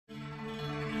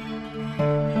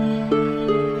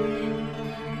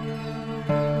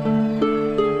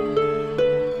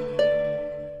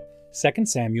2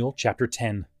 Samuel chapter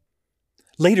 10.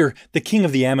 Later, the king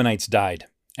of the Ammonites died,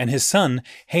 and his son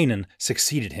Hanun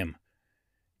succeeded him.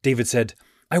 David said,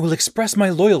 "I will express my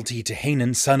loyalty to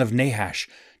Hanun son of Nahash,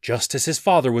 just as his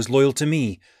father was loyal to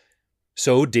me."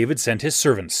 So David sent his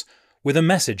servants with a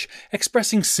message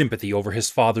expressing sympathy over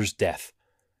his father's death.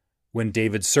 When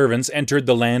David's servants entered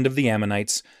the land of the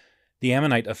Ammonites, the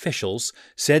Ammonite officials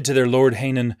said to their lord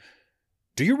Hanun,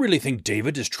 "Do you really think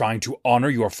David is trying to honor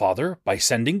your father by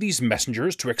sending these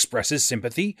messengers to express his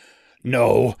sympathy?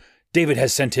 No, David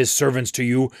has sent his servants to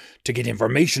you to get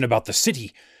information about the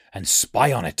city and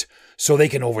spy on it so they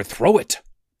can overthrow it."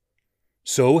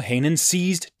 So Hanun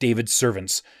seized David's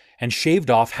servants and shaved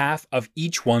off half of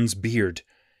each one's beard.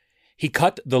 He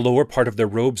cut the lower part of their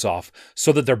robes off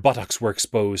so that their buttocks were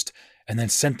exposed, and then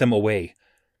sent them away.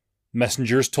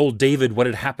 Messengers told David what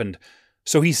had happened,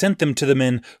 so he sent them to the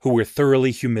men who were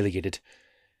thoroughly humiliated.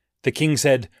 The king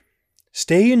said,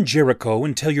 "Stay in Jericho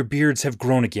until your beards have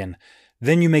grown again,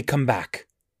 then you may come back."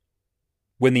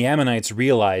 When the Ammonites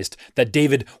realized that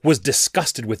David was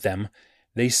disgusted with them,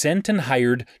 they sent and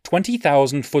hired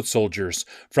 20,000 foot soldiers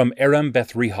from Aram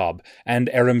Beth-rehob and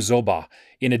Aram Zobah,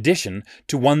 in addition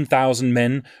to 1,000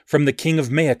 men from the king of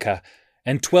Maacah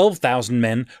and 12,000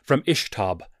 men from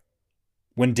Ishtob.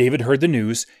 When David heard the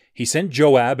news, he sent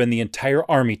Joab and the entire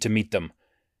army to meet them.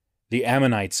 The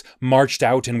Ammonites marched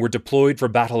out and were deployed for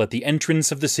battle at the entrance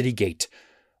of the city gate,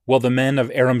 while the men of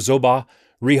Aram Zobah,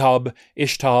 Rehob,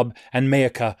 Ishtob, and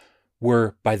Maacah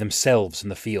were by themselves in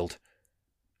the field.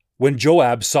 When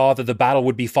Joab saw that the battle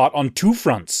would be fought on two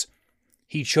fronts,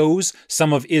 he chose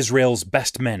some of Israel's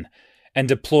best men and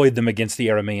deployed them against the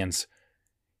Arameans.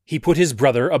 He put his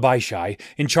brother Abishai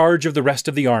in charge of the rest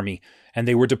of the army, and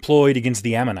they were deployed against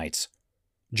the Ammonites.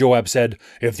 Joab said,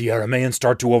 "If the Arameans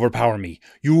start to overpower me,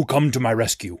 you come to my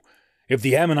rescue. If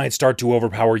the Ammonites start to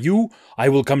overpower you, I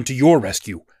will come to your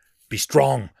rescue. Be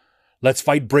strong. Let's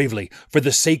fight bravely for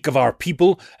the sake of our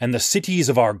people and the cities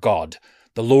of our God.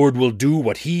 The Lord will do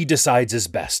what he decides is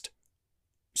best."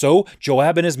 So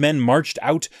Joab and his men marched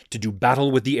out to do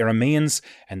battle with the Arameans,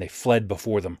 and they fled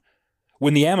before them.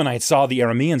 When the Ammonites saw the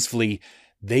Arameans flee,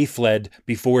 they fled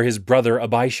before his brother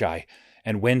Abishai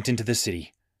and went into the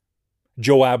city.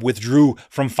 Joab withdrew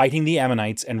from fighting the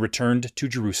Ammonites and returned to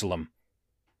Jerusalem.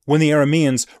 When the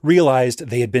Arameans realized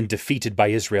they had been defeated by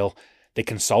Israel, they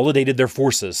consolidated their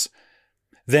forces.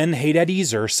 Then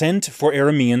Hadadezer sent for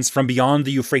Arameans from beyond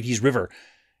the Euphrates River,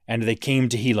 and they came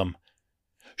to Helam.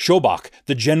 Shobach,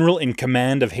 the general in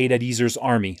command of Hadadezer's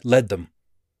army, led them.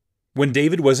 When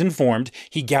David was informed,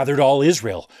 he gathered all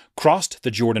Israel, crossed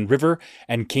the Jordan River,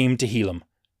 and came to Helam.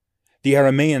 The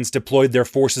Arameans deployed their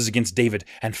forces against David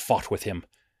and fought with him.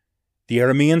 The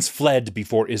Arameans fled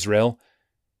before Israel.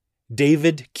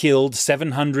 David killed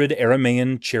 700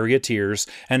 Aramean charioteers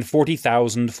and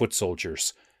 40,000 foot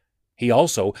soldiers. He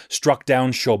also struck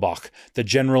down Shobach, the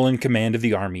general in command of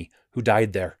the army, who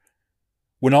died there.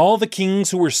 When all the kings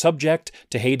who were subject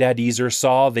to Hadadezer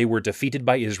saw they were defeated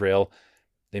by Israel,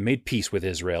 they made peace with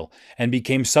Israel and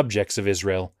became subjects of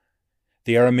Israel.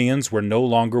 The Arameans were no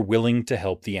longer willing to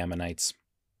help the Ammonites.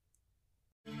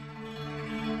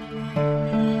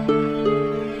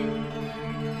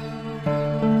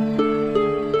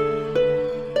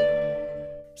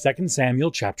 Second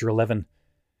Samuel chapter 11.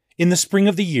 In the spring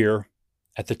of the year,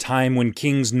 at the time when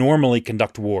kings normally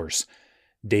conduct wars,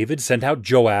 David sent out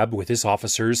Joab with his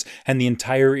officers and the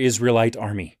entire Israelite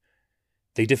army.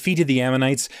 They defeated the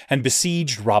Ammonites and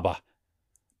besieged Rabbah.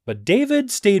 But David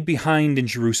stayed behind in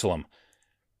Jerusalem.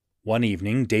 One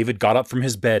evening, David got up from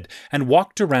his bed and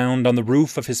walked around on the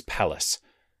roof of his palace.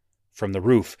 From the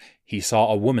roof, he saw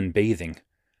a woman bathing.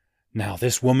 Now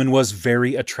this woman was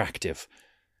very attractive.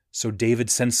 So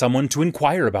David sent someone to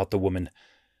inquire about the woman.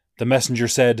 The messenger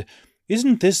said,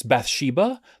 "Isn't this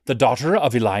Bathsheba, the daughter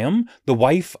of Eliam, the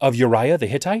wife of Uriah the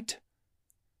Hittite?"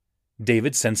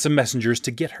 David sent some messengers to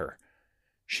get her.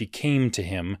 She came to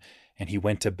him, and he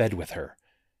went to bed with her.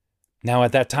 Now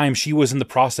at that time she was in the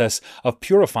process of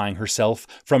purifying herself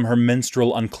from her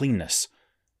menstrual uncleanness.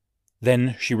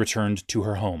 Then she returned to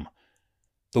her home.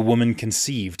 The woman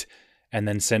conceived, and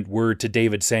then sent word to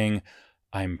David saying,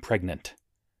 "I'm pregnant."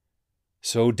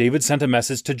 So David sent a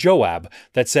message to Joab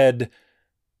that said,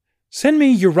 "Send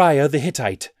me Uriah the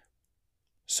Hittite."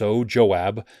 So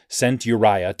Joab sent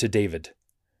Uriah to David.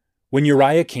 When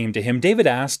Uriah came to him, David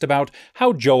asked about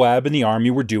how Joab and the army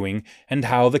were doing and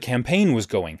how the campaign was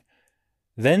going.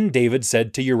 Then David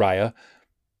said to Uriah,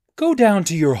 "Go down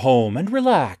to your home and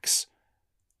relax."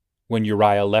 When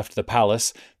Uriah left the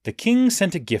palace, the king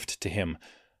sent a gift to him.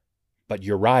 But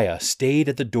Uriah stayed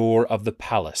at the door of the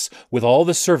palace with all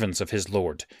the servants of his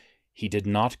lord. he did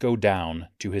not go down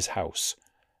to his house.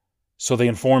 So they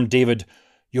informed David,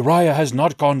 "Uriah has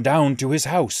not gone down to his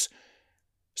house."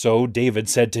 So David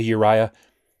said to Uriah,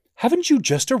 "Haven't you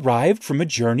just arrived from a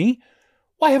journey?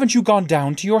 Why haven't you gone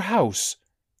down to your house?"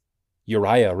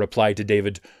 Uriah replied to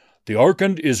David, "The ark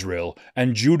and Israel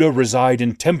and Judah reside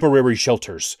in temporary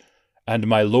shelters, and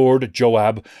my lord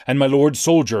Joab and my lord's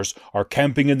soldiers are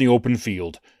camping in the open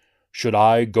field. Should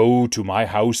I go to my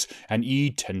house and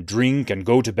eat and drink and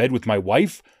go to bed with my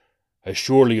wife? As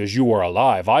surely as you are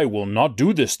alive, I will not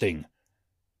do this thing."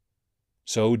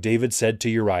 So David said to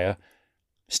Uriah,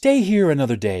 "Stay here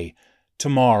another day.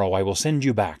 Tomorrow I will send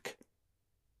you back."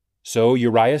 So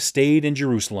Uriah stayed in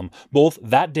Jerusalem, both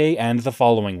that day and the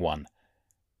following one.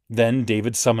 Then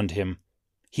David summoned him.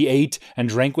 He ate and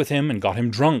drank with him and got him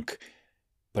drunk.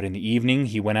 But in the evening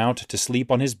he went out to sleep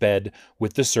on his bed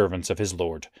with the servants of his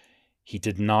lord. He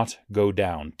did not go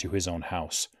down to his own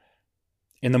house.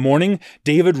 In the morning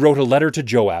David wrote a letter to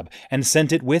Joab and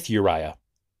sent it with Uriah.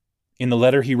 In the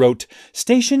letter he wrote,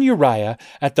 "Station Uriah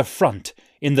at the front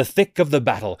in the thick of the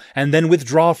battle, and then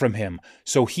withdraw from him,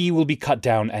 so he will be cut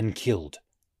down and killed."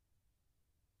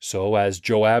 So as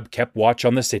Joab kept watch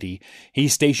on the city, he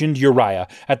stationed Uriah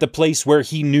at the place where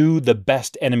he knew the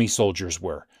best enemy soldiers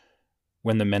were.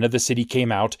 When the men of the city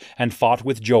came out and fought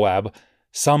with Joab,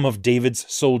 some of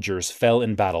David's soldiers fell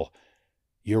in battle.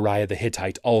 Uriah the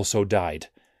Hittite also died.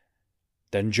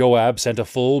 Then Joab sent a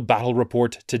full battle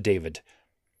report to David.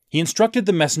 He instructed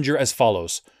the messenger as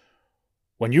follows: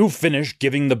 "When you finish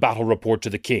giving the battle report to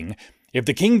the king, if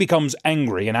the king becomes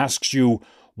angry and asks you,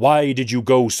 'Why did you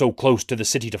go so close to the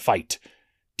city to fight?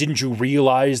 Didn't you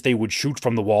realize they would shoot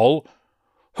from the wall?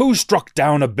 Who struck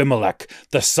down Abimelech,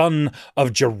 the son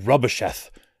of Jerubbesheth?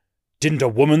 Didn't a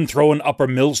woman throw an upper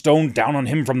millstone down on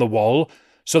him from the wall,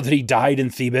 so that he died in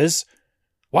Thebez?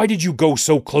 Why did you go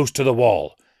so close to the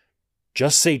wall?'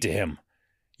 Just say to him,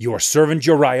 'Your servant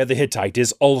Uriah the Hittite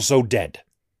is also dead.'"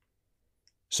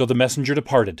 So the messenger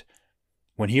departed.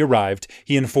 When he arrived,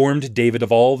 he informed David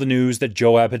of all the news that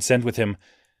Joab had sent with him.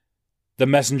 The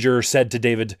messenger said to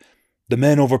David, "The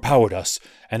men overpowered us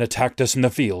and attacked us in the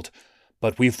field,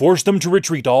 but we forced them to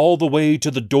retreat all the way to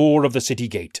the door of the city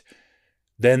gate.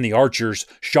 Then the archers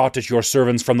shot at your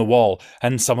servants from the wall,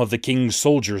 and some of the king's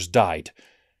soldiers died.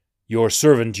 Your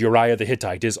servant Uriah the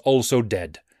Hittite is also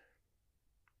dead."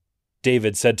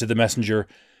 David said to the messenger,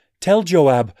 "Tell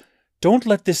Joab, don't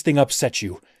let this thing upset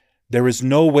you. There is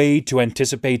no way to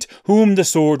anticipate whom the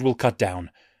sword will cut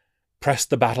down. Press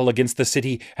the battle against the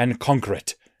city and conquer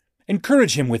it.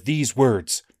 Encourage him with these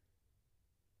words."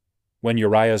 When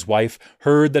Uriah's wife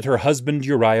heard that her husband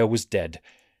Uriah was dead,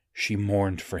 she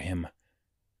mourned for him.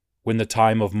 When the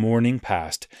time of mourning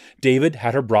passed, David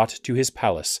had her brought to his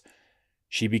palace.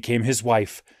 She became his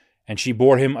wife, and she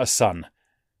bore him a son.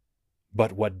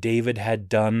 But what David had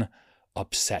done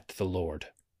upset the Lord.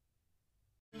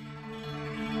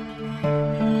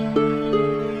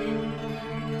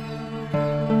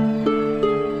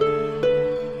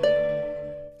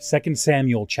 2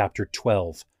 Samuel chapter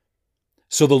 12.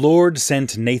 So the Lord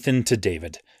sent Nathan to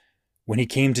David. When he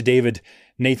came to David,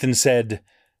 Nathan said,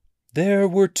 "There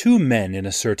were 2 men in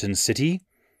a certain city,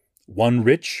 one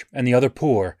rich and the other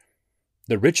poor.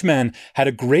 The rich man had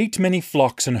a great many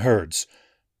flocks and herds,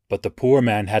 but the poor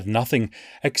man had nothing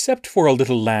except for a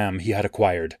little lamb he had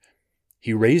acquired.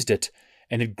 He raised it,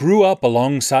 and it grew up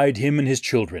alongside him and his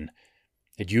children.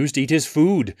 It used to eat his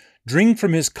food, drink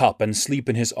from his cup, and sleep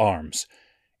in his arms.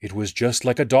 It was just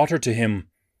like a daughter to him.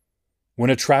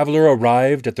 When a traveler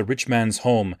arrived at the rich man's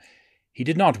home, he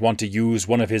did not want to use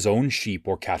one of his own sheep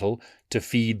or cattle to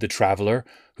feed the traveler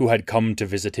who had come to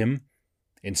visit him.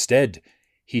 Instead,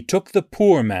 he took the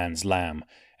poor man's lamb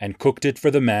and cooked it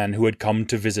for the man who had come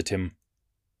to visit him.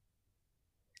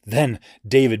 Then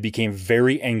David became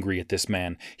very angry at this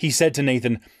man. He said to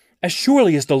Nathan, "As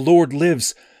surely as the Lord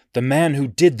lives, the man who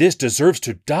did this deserves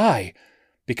to die.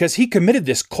 Because he committed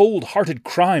this cold-hearted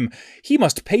crime, he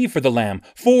must pay for the lamb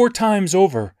 4 times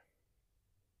over."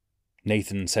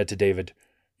 Nathan said to David,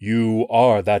 "You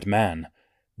are that man.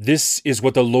 This is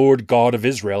what the Lord God of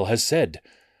Israel has said.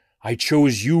 I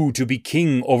chose you to be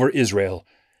king over Israel,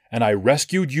 and I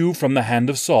rescued you from the hand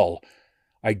of Saul.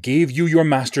 I gave you your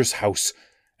master's house,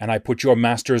 and I put your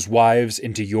master's wives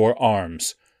into your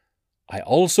arms. I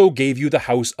also gave you the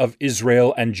house of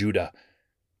Israel and Judah.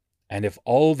 And if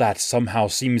all that somehow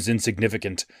seems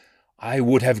insignificant, I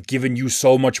would have given you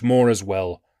so much more as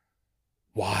well.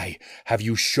 Why have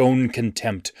you shown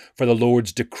contempt for the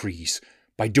Lord's decrees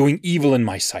by doing evil in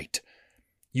my sight?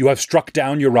 You have struck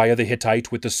down Uriah the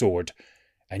Hittite with the sword,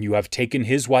 and you have taken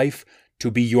his wife to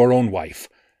be your own wife.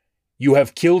 You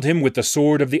have killed him with the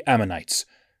sword of the Ammonites.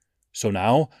 So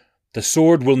now the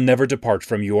sword will never depart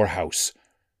from your house,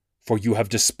 for you have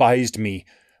despised me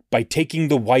by taking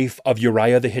the wife of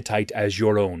Uriah the Hittite as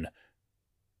your own.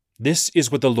 This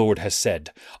is what the Lord has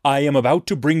said. I am about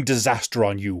to bring disaster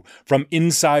on you from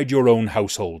inside your own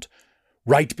household.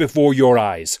 Right before your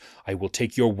eyes, I will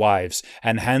take your wives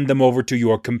and hand them over to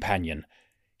your companion.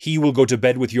 He will go to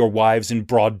bed with your wives in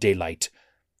broad daylight.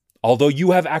 Although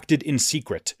you have acted in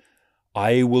secret,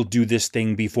 I will do this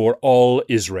thing before all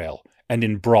Israel and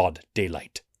in broad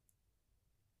daylight."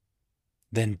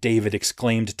 Then David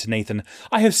exclaimed to Nathan,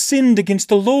 "I have sinned against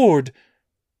the Lord."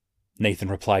 Nathan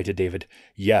replied to David,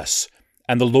 "Yes,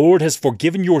 and the Lord has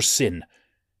forgiven your sin.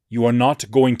 You are not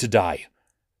going to die.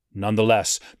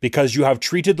 Nonetheless, because you have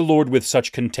treated the Lord with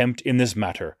such contempt in this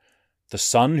matter, the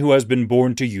son who has been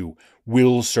born to you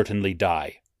will certainly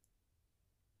die."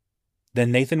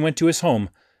 Then Nathan went to his home.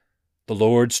 The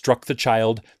Lord struck the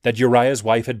child that Uriah's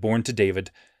wife had borne to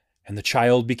David, and the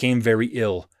child became very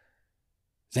ill.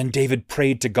 Then David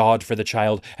prayed to God for the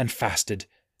child and fasted.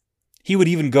 He would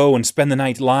even go and spend the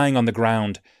night lying on the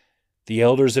ground. The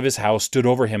elders of his house stood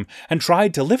over him and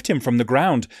tried to lift him from the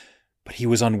ground, but he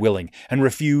was unwilling and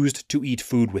refused to eat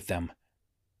food with them.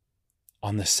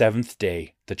 On the 7th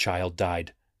day the child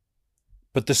died.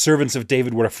 But the servants of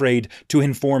David were afraid to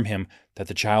inform him that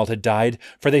the child had died,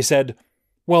 for they said,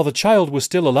 "While the child was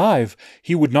still alive,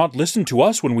 he would not listen to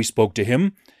us when we spoke to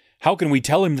him. How can we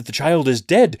tell him that the child is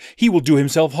dead? He will do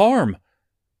himself harm."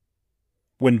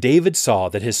 When David saw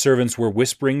that his servants were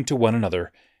whispering to one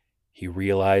another, he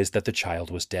realized that the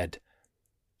child was dead.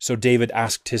 So David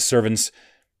asked his servants,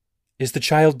 "Is the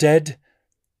child dead?"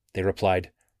 They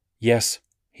replied, "Yes,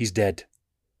 he's dead."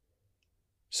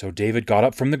 So David got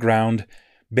up from the ground,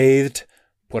 bathed,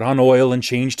 put on oil, and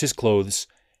changed his clothes.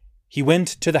 He went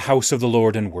to the house of the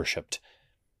Lord and worshipped.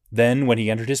 Then, when he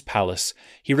entered his palace,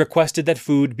 he requested that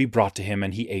food be brought to him,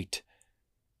 and he ate.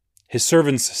 His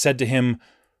servants said to him,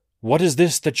 "What is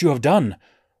this that you have done?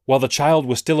 While the child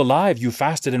was still alive, you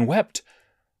fasted and wept.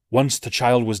 Once the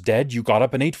child was dead, you got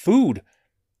up and ate food."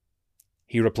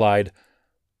 He replied,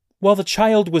 "While the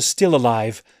child was still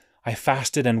alive, I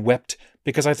fasted and wept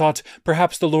because I thought,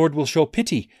 perhaps the Lord will show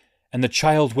pity, and the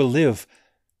child will live.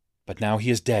 But now he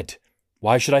is dead.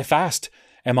 Why should I fast?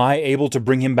 Am I able to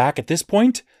bring him back at this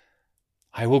point?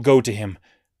 I will go to him,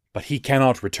 but he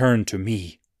cannot return to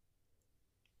me."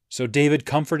 So David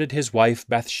comforted his wife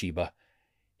Bathsheba.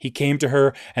 He came to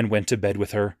her and went to bed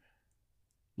with her.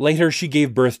 Later she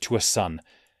gave birth to a son,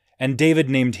 and David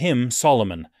named him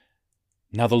Solomon.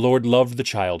 Now the Lord loved the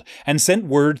child, and sent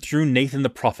word through Nathan the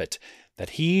prophet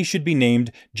that he should be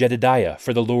named Jedediah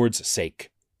for the Lord's sake.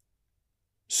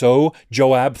 So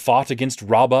Joab fought against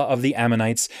Rabbah of the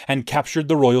Ammonites and captured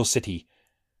the royal city.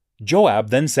 Joab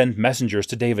then sent messengers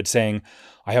to David, saying,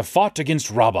 "I have fought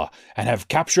against Rabbah, and have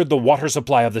captured the water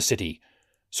supply of the city.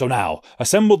 So now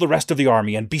assemble the rest of the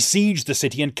army, and besiege the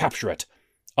city and capture it.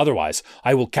 Otherwise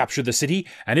I will capture the city,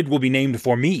 and it will be named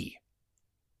for me."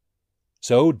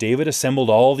 So David assembled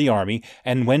all the army,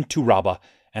 and went to Rabbah,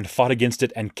 and fought against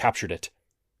it and captured it.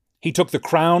 He took the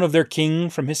crown of their king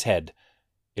from his head.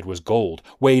 It was gold,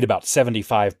 weighed about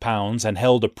 75 pounds, and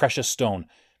held a precious stone,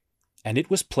 and it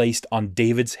was placed on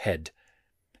David's head.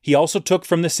 He also took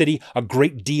from the city a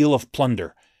great deal of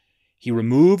plunder. He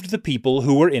removed the people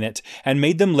who were in it, and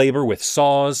made them labor with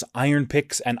saws, iron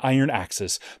picks, and iron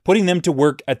axes, putting them to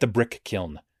work at the brick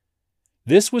kiln.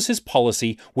 This was his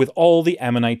policy with all the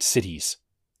Ammonite cities.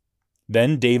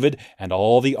 Then David and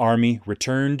all the army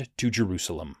returned to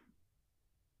Jerusalem.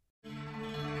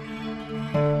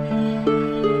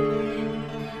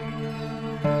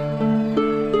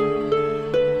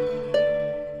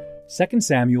 2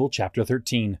 Samuel chapter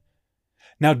 13.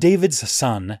 Now David's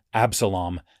son,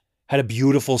 Absalom, had a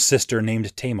beautiful sister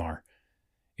named Tamar.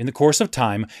 In the course of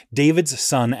time, David's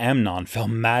son Amnon fell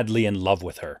madly in love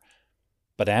with her.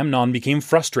 But Amnon became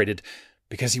frustrated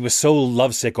because he was so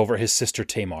lovesick over his sister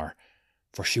Tamar.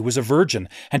 For she was a virgin,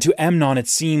 and to Amnon it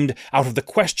seemed out of the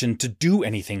question to do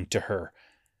anything to her.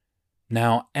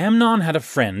 Now Amnon had a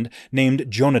friend named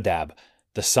Jonadab,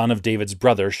 the son of David's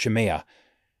brother Shimea.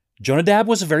 Jonadab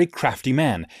was a very crafty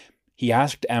man. He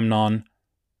asked Amnon,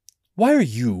 "Why are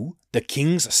you, the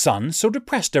king's son, so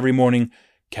depressed every morning?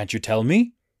 Can't you tell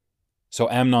me?" So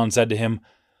Amnon said to him,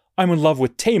 "I'm in love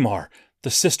with Tamar, the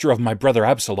sister of my brother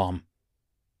Absalom."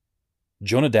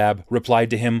 Jonadab replied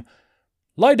to him,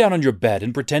 "Lie down on your bed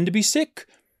and pretend to be sick.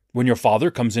 When your father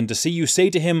comes in to see you,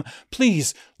 say to him,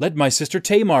 'Please, let my sister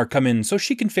Tamar come in so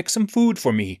she can fix some food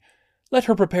for me. Let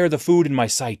her prepare the food in my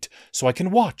sight so I can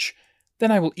watch.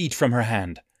 Then I will eat from her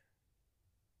hand.'"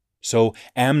 So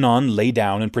Amnon lay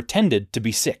down and pretended to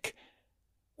be sick.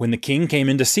 When the king came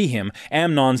in to see him,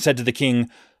 Amnon said to the king,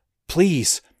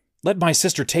 "Please, let my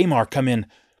sister Tamar come in,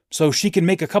 so she can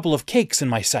make a couple of cakes in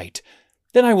my sight.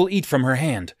 Then I will eat from her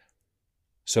hand."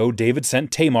 So David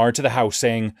sent Tamar to the house,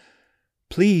 saying,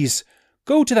 "Please,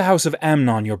 go to the house of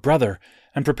Amnon your brother,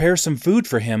 and prepare some food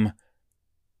for him."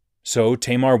 So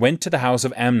Tamar went to the house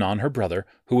of Amnon her brother,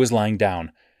 who was lying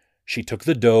down. She took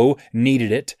the dough,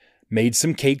 kneaded it, made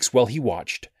some cakes while he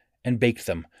watched, and baked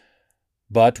them.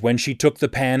 But when she took the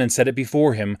pan and set it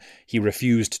before him, he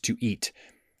refused to eat.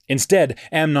 Instead,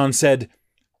 Amnon said,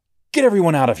 "Get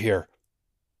everyone out of here."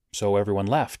 So everyone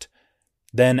left.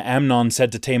 Then Amnon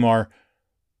said to Tamar,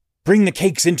 "Bring the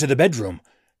cakes into the bedroom,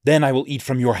 then I will eat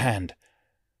from your hand."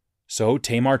 So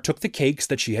Tamar took the cakes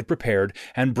that she had prepared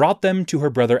and brought them to her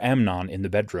brother Amnon in the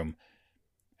bedroom.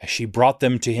 As she brought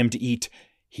them to him to eat,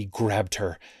 he grabbed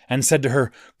her and said to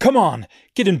her, "Come on,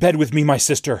 get in bed with me, my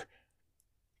sister."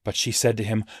 But she said to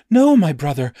him, "No, my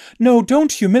brother, no,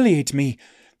 don't humiliate me.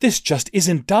 This just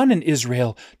isn't done in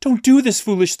Israel. Don't do this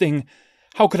foolish thing.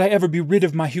 How could I ever be rid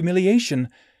of my humiliation?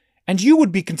 And you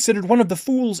would be considered one of the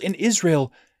fools in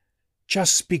Israel.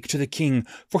 Just speak to the king,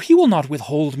 for he will not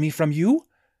withhold me from you."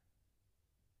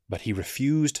 But he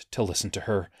refused to listen to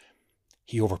her.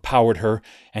 He overpowered her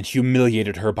and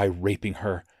humiliated her by raping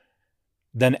her.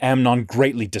 Then Amnon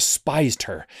greatly despised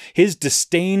her. His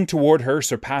disdain toward her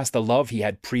surpassed the love he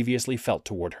had previously felt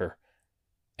toward her.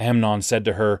 Amnon said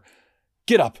to her,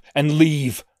 "Get up and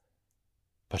leave."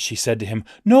 But she said to him,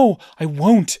 "No, I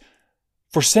won't.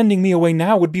 For sending me away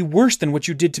now would be worse than what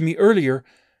you did to me earlier."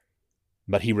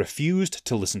 But he refused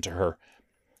to listen to her.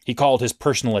 He called his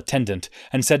personal attendant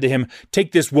and said to him,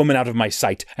 "Take this woman out of my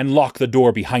sight and lock the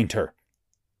door behind her."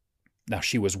 Now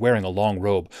she was wearing a long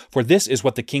robe, for this is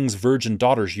what the king's virgin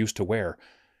daughters used to wear.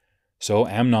 So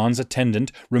Amnon's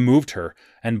attendant removed her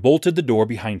and bolted the door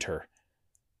behind her.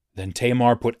 Then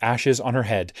Tamar put ashes on her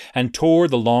head and tore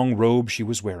the long robe she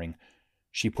was wearing.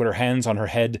 She put her hands on her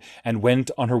head and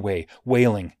went on her way,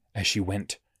 wailing as she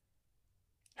went.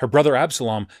 Her brother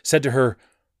Absalom said to her,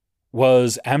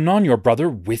 "Was Amnon your brother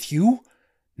with you?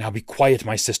 Now be quiet,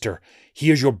 my sister.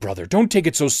 He is your brother. Don't take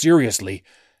it so seriously."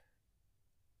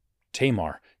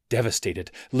 Tamar,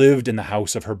 devastated, lived in the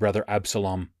house of her brother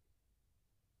Absalom.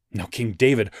 Now King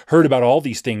David heard about all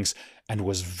these things and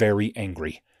was very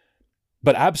angry.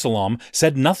 But Absalom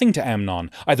said nothing to Amnon,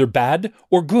 either bad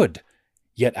or good.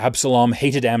 Yet Absalom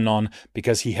hated Amnon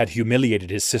because he had humiliated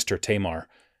his sister Tamar.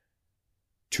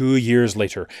 2 years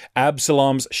later,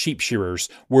 Absalom's sheep shearers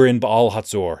were in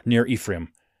Baal-Hatzor, near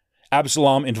Ephraim.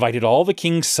 Absalom invited all the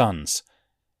king's sons.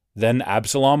 Then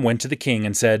Absalom went to the king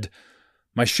and said,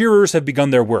 "My shearers have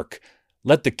begun their work.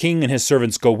 Let the king and his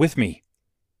servants go with me."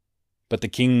 But the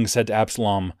king said to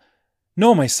Absalom,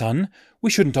 "No, my son, we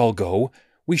shouldn't all go.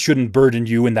 We shouldn't burden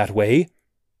you in that way."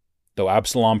 Though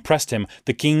Absalom pressed him,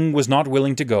 the king was not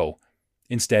willing to go.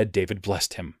 Instead, David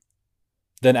blessed him.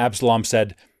 Then Absalom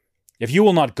said, "If you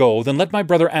will not go, then let my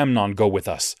brother Amnon go with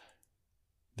us."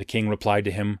 The king replied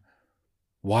to him,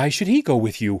 "Why should he go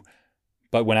with you?"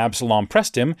 But when Absalom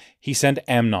pressed him, he sent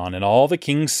Amnon and all the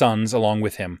king's sons along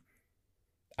with him.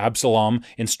 Absalom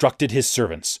instructed his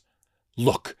servants,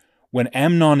 "Look, when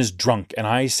Amnon is drunk and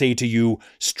I say to you,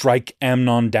 'Strike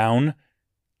Amnon down,'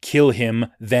 kill him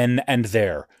then and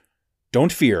there.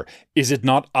 Don't fear, is it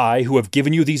not I who have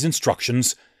given you these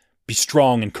instructions? Be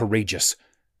strong and courageous."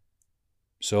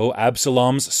 So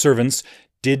Absalom's servants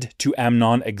did to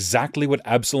Amnon exactly what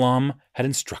Absalom had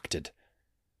instructed.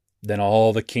 Then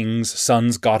all the king's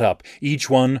sons got up, each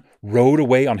one rode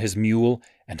away on his mule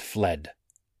and fled.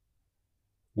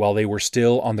 While they were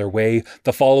still on their way,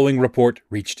 the following report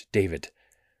reached David.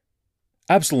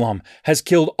 "Absalom has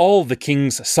killed all the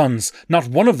king's sons, not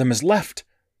one of them is left."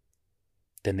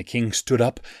 Then the king stood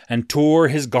up and tore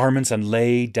his garments and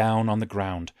lay down on the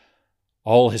ground.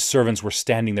 All his servants were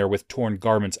standing there with torn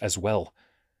garments as well.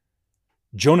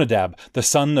 Jonadab, the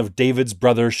son of David's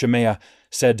brother Shemaiah,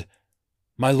 said,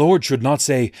 "My lord should not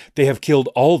say, 'They have killed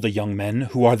all the young men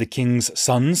who are the king's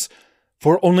sons,'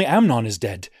 for only Amnon is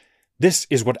dead. This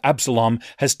is what Absalom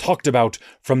has talked about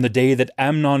from the day that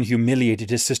Amnon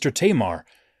humiliated his sister Tamar.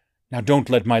 Now don't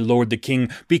let my lord the king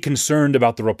be concerned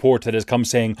about the report that has come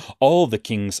saying all the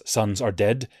king's sons are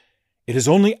dead. It is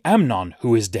only Amnon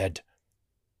who is dead."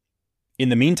 In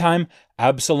the meantime,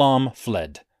 Absalom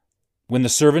fled. When the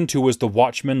servant who was the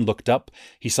watchman looked up,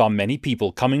 he saw many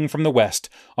people coming from the west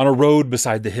on a road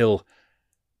beside the hill.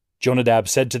 Jonadab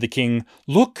said to the king,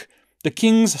 "Look, the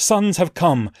king's sons have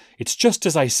come. It's just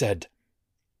as I said."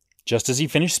 Just as he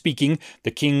finished speaking,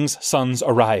 the king's sons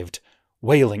arrived,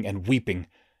 wailing and weeping.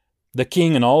 The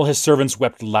king and all his servants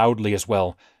wept loudly as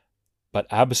well. But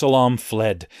Absalom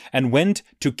fled, and went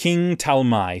to King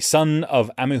Talmai, son of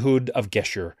Ammihud of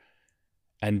Geshur.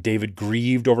 And David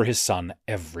grieved over his son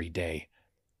every day.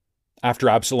 After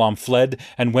Absalom fled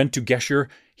and went to Geshur,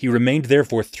 he remained there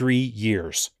for 3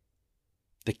 years.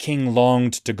 The king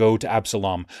longed to go to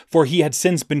Absalom, for he had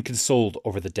since been consoled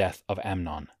over the death of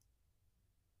Amnon.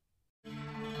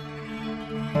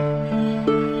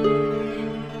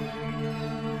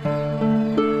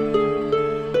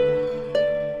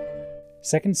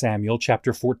 2 Samuel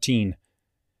chapter 14.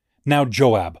 Now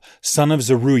Joab, son of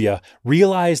Zeruiah,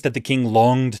 realized that the king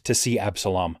longed to see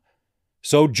Absalom.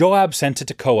 So Joab sent to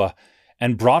Tekoa,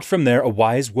 and brought from there a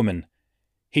wise woman.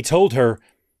 He told her,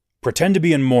 "Pretend to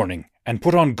be in mourning, and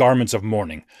put on garments of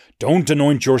mourning. Don't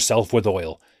anoint yourself with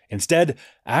oil. Instead,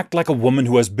 act like a woman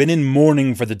who has been in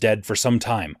mourning for the dead for some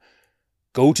time.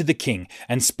 Go to the king,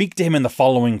 and speak to him in the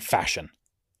following fashion."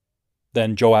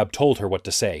 Then Joab told her what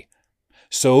to say.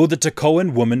 So the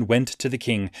Tekoan woman went to the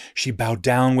king. She bowed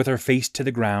down with her face to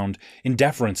the ground, in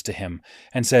deference to him,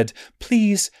 and said,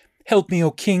 "Please, help me,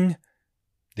 O king."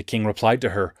 The king replied to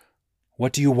her,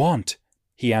 "What do you want?"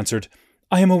 He answered,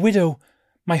 "I am a widow.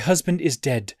 My husband is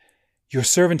dead. Your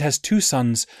servant has 2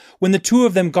 sons. When the 2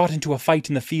 of them got into a fight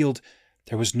in the field,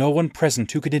 there was no one present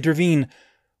who could intervene.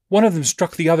 One of them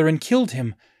struck the other and killed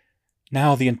him.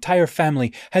 Now the entire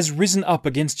family has risen up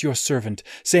against your servant,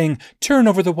 saying, 'Turn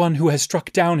over the one who has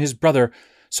struck down his brother,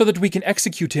 so that we can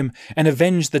execute him and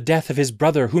avenge the death of his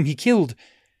brother whom he killed.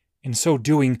 In so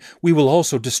doing, we will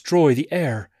also destroy the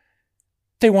heir.'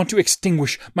 They want to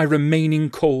extinguish my remaining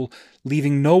coal,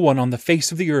 leaving no one on the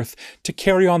face of the earth to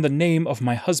carry on the name of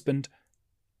my husband."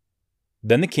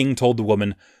 Then the king told the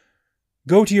woman,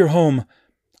 "Go to your home.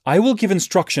 I will give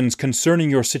instructions concerning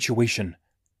your situation."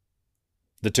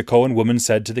 The Tekoan woman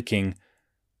said to the king,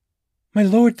 "My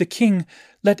lord the king,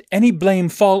 let any blame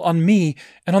fall on me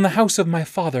and on the house of my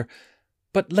father,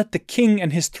 but let the king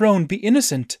and his throne be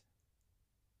innocent."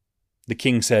 The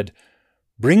king said,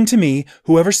 "Bring to me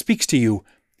whoever speaks to you,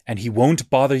 and he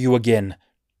won't bother you again."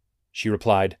 She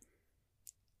replied,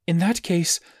 "In that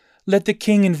case, let the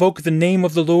king invoke the name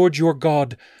of the Lord your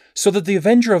God, so that the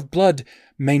avenger of blood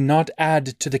may not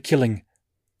add to the killing.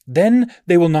 Then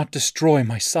they will not destroy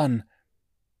my son."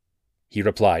 He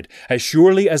replied, "As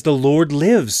surely as the Lord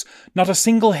lives, not a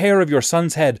single hair of your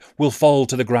son's head will fall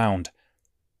to the ground."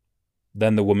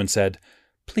 Then the woman said,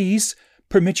 "Please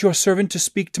permit your servant to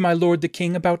speak to my lord the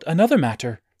king about another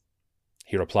matter."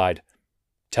 He replied,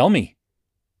 "Tell me."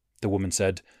 The woman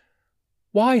said,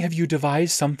 "Why have you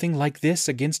devised something like this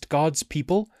against God's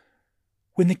people?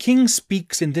 When the king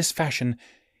speaks in this fashion,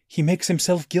 he makes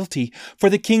himself guilty, for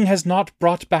the king has not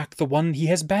brought back the one he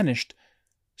has banished.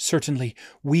 Certainly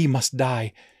we must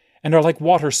die, and are like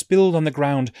water spilled on the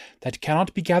ground that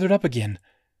cannot be gathered up again.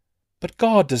 But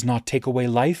God does not take away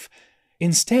life.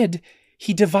 Instead,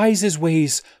 he devises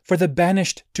ways for the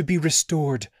banished to be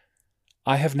restored.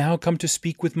 I have now come to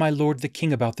speak with my lord the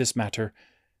king about this matter,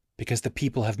 because the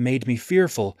people have made me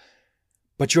fearful.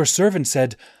 But your servant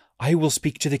said, 'I will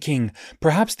speak to the king.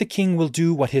 Perhaps the king will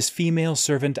do what his female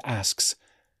servant asks.'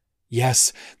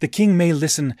 Yes, the king may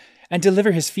listen and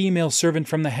deliver his female servant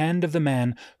from the hand of the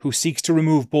man who seeks to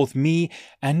remove both me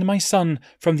and my son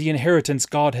from the inheritance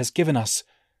God has given us.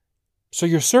 So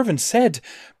your servant said,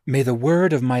 'May the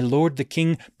word of my lord the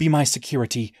king be my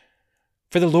security.'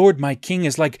 For the lord my king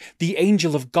is like the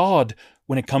angel of God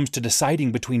when it comes to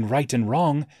deciding between right and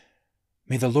wrong.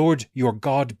 May the Lord your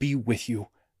God be with you."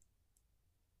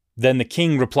 Then the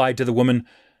king replied to the woman,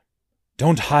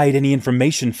 "Don't hide any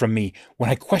information from me when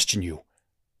I question you."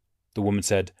 The woman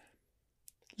said,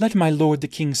 "Let my lord the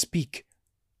king speak."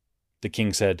 The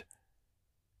king said,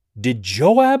 "Did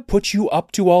Joab put you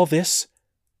up to all this?"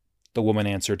 The woman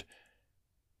answered,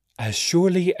 "As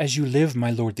surely as you live,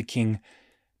 my lord the king,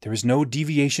 there is no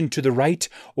deviation to the right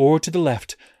or to the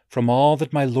left from all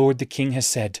that my lord the king has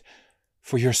said,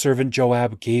 for your servant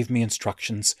Joab gave me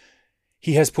instructions.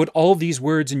 He has put all these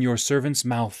words in your servant's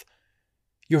mouth.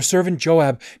 Your servant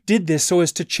Joab did this so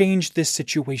as to change this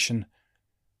situation.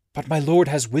 But my lord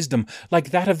has wisdom like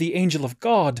that of the angel of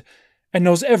God, and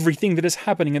knows everything that is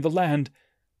happening in the land."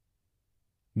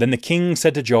 Then the king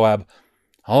said to Joab,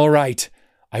 "All right,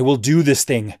 I will do this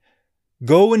thing.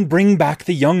 Go and bring back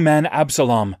the young man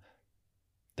Absalom."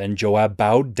 Then Joab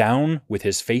bowed down with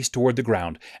his face toward the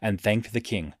ground and thanked the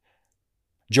king.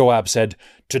 Joab said,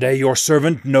 "Today your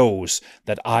servant knows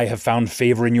that I have found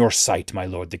favor in your sight, my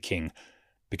lord the king,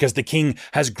 because the king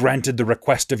has granted the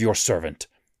request of your servant."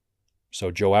 So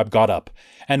Joab got up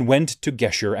and went to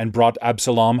Geshur and brought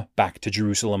Absalom back to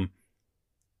Jerusalem.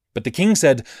 But the king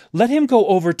said, "Let him go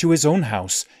over to his own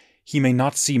house. He may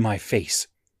not see my face."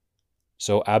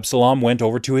 So Absalom went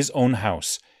over to his own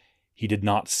house. He did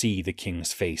not see the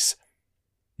king's face.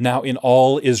 Now in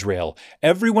all Israel,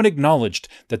 everyone acknowledged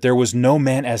that there was no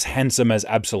man as handsome as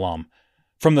Absalom.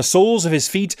 From the soles of his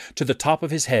feet to the top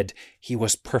of his head, he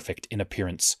was perfect in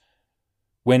appearance.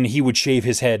 When he would shave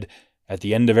his head, at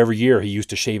the end of every year he used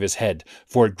to shave his head,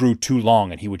 for it grew too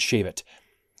long and he would shave it.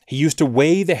 He used to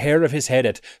weigh the hair of his head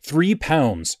at 3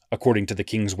 pounds, according to the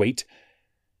king's weight.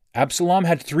 Absalom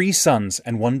had 3 sons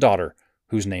and 1 daughter,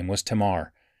 whose name was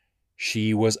Tamar.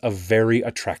 She was a very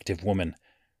attractive woman.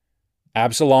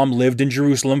 Absalom lived in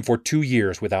Jerusalem for 2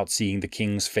 years without seeing the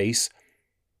king's face.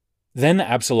 Then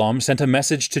Absalom sent a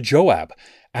message to Joab,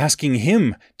 asking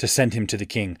him to send him to the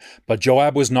king, but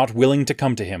Joab was not willing to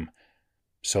come to him.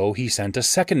 So he sent a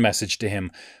second message to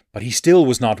him, but he still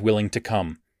was not willing to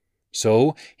come.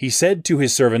 So he said to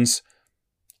his servants,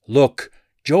 "Look,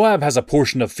 Joab has a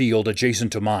portion of field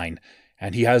adjacent to mine,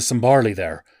 and he has some barley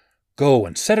there. Go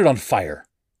and set it on fire."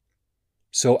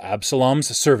 So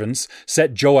Absalom's servants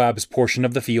set Joab's portion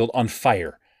of the field on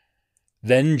fire.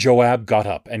 Then Joab got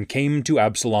up and came to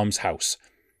Absalom's house.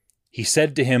 He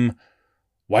said to him,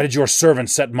 "Why did your servant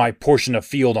set my portion of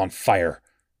field on fire?"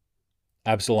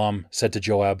 Absalom said to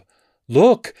Joab,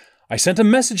 "Look, I sent a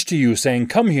message to you saying,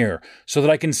 'Come here, so that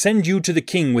I can send you to the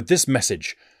king with this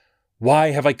message.'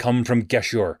 Why have I come from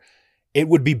Geshur? It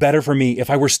would be better for me if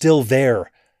I were still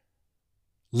there.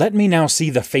 Let me now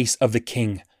see the face of the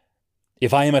king.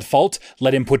 If I am at fault,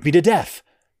 let him put me to death."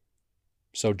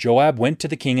 So Joab went to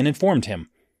the king and informed him.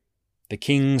 The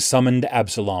king summoned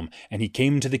Absalom, and he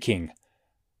came to the king.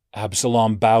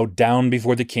 Absalom bowed down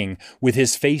before the king, with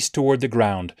his face toward the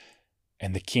ground,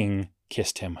 and the king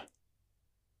kissed him.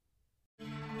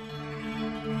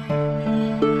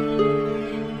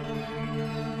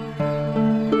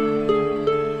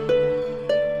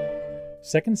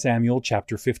 2 Samuel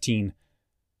chapter 15.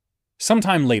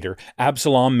 Sometime later,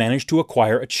 Absalom managed to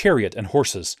acquire a chariot and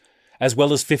horses, as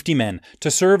well as 50 men, to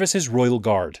serve as his royal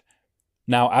guard.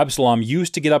 Now Absalom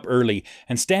used to get up early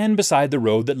and stand beside the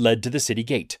road that led to the city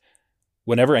gate.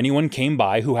 Whenever anyone came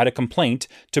by who had a complaint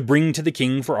to bring to the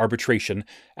king for arbitration,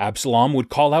 Absalom would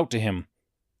call out to him,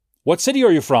 "What city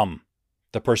are you from?"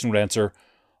 The person would answer,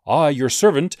 "I, your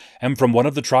servant, am from one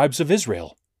of the tribes of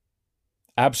Israel."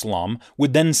 Absalom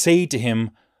would then say to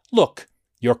him, "Look,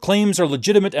 your claims are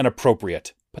legitimate and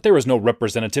appropriate, but there is no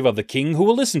representative of the king who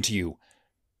will listen to you."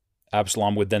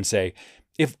 Absalom would then say,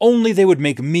 "If only they would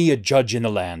make me a judge in the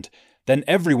land, then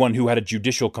everyone who had a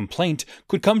judicial complaint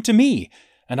could come to me,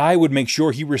 and I would make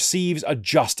sure he receives a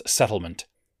just settlement."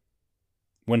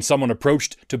 When someone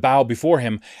approached to bow before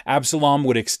him, Absalom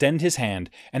would extend his hand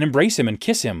and embrace him and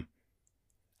kiss him.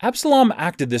 Absalom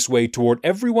acted this way toward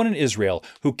everyone in Israel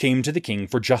who came to the king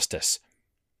for justice.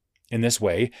 In this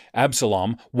way,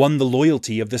 Absalom won the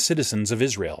loyalty of the citizens of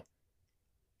Israel.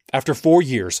 After 4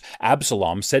 years,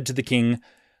 Absalom said to the king,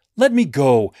 "Let me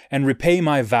go and repay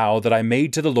my vow that I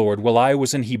made to the Lord while I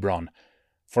was in Hebron,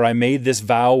 for I made this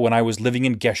vow when I was living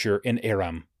in Geshur in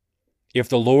Aram. If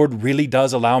the Lord really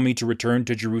does allow me to return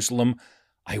to Jerusalem,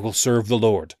 I will serve the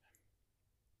Lord."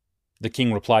 The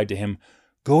king replied to him,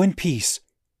 "Go in peace."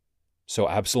 So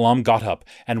Absalom got up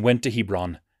and went to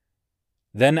Hebron.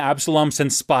 Then Absalom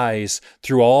sent spies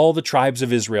through all the tribes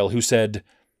of Israel who said,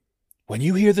 "When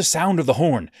you hear the sound of the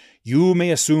horn, you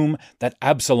may assume that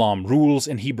Absalom rules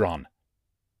in Hebron."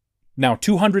 Now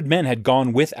 200 men had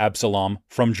gone with Absalom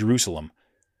from Jerusalem.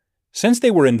 Since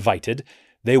they were invited,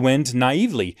 they went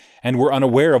naively and were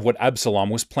unaware of what Absalom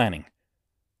was planning.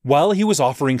 While he was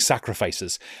offering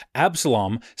sacrifices,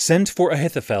 Absalom sent for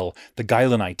Ahithophel the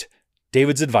Gilonite,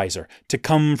 David's advisor, to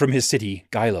come from his city,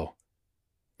 Gilo.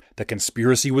 The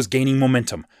conspiracy was gaining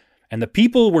momentum, and the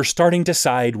people were starting to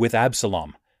side with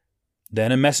Absalom.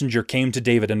 Then a messenger came to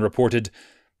David and reported,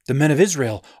 "The men of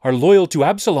Israel are loyal to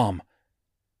Absalom."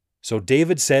 So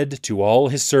David said to all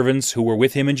his servants who were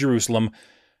with him in Jerusalem,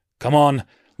 "Come on,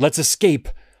 let's escape,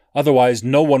 otherwise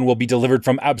no one will be delivered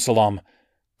from Absalom.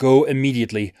 Go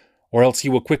immediately, or else he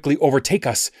will quickly overtake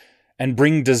us and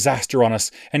bring disaster on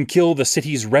us and kill the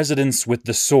city's residents with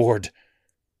the sword."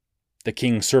 The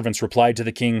king's servants replied to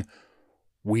the king,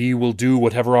 "We will do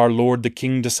whatever our lord the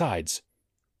king decides."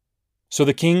 So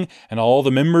the king and all the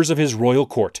members of his royal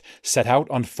court set out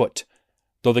on foot,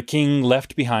 though the king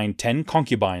left behind 10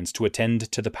 concubines to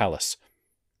attend to the palace.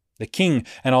 The king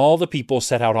and all the people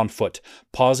set out on foot,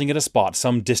 pausing at a spot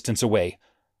some distance away.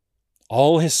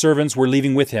 All his servants were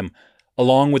leaving with him,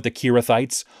 along with the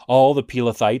Kerethites, all the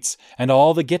Pelethites, and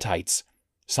all the Gittites,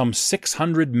 some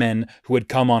 600 men who had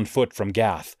come on foot from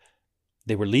Gath.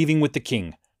 They were leaving with the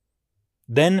king.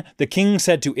 Then the king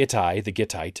said to Ittai the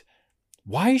Gittite,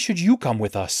 "Why should you come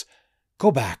with us? Go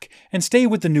back and stay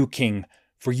with the new king,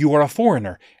 for you are a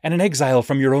foreigner and an exile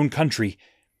from your own country.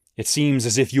 It seems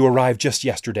as if you arrived just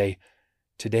yesterday.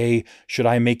 Today, should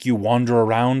I make you wander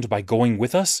around by going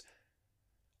with us?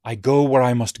 I go where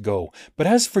I must go, but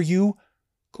as for you,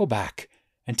 go back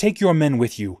and take your men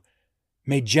with you.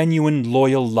 May genuine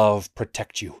loyal love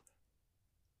protect you."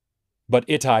 But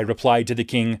Ittai replied to the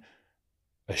king,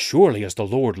 "As surely as the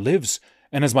Lord lives,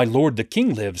 and as my lord the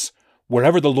king lives,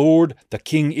 wherever the Lord the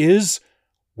king is,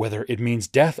 whether it means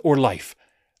death or life,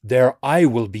 there I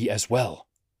will be as well."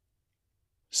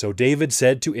 So David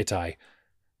said to Ittai,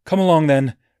 "Come along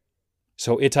then."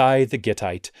 So Ittai the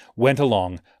Gittite went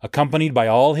along, accompanied by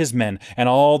all his men and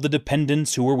all the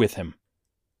dependents who were with him.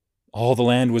 All the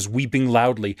land was weeping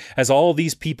loudly as all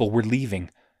these people were leaving.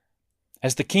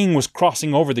 As the king was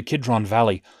crossing over the Kidron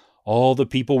Valley, all the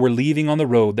people were leaving on the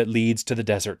road that leads to the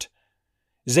desert.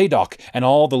 Zadok and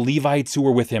all the Levites who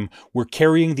were with him were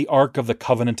carrying the Ark of the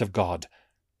Covenant of God.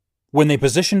 When they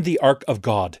positioned the Ark of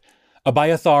God,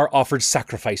 Abiathar offered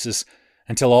sacrifices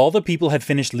until all the people had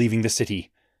finished leaving the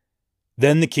city.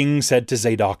 Then the king said to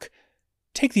Zadok,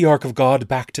 "Take the Ark of God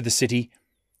back to the city.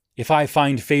 If I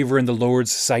find favor in the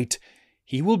Lord's sight,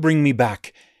 he will bring me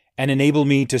back and enable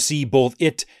me to see both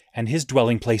it and his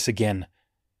dwelling place again.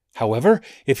 However,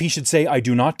 if he should say I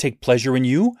do not take pleasure in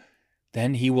you,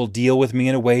 then he will deal with me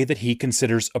in a way that he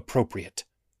considers appropriate."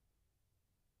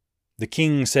 The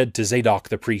king said to Zadok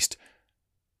the priest,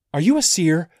 "Are you a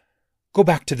seer? Go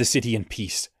back to the city in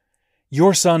peace.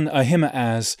 Your son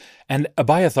Ahimaaz and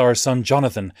Abiathar's son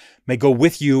Jonathan may go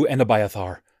with you and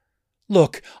Abiathar.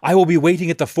 Look, I will be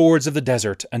waiting at the fords of the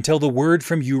desert until the word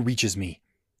from you reaches me."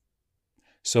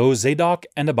 So Zadok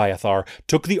and Abiathar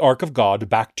took the Ark of God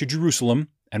back to Jerusalem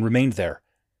and remained there.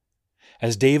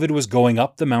 As David was going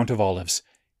up the Mount of Olives,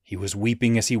 he was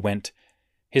weeping as he went.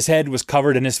 His head was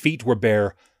covered and his feet were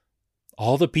bare.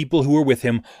 All the people who were with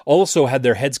him also had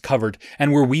their heads covered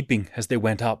and were weeping as they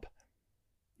went up.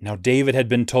 Now David had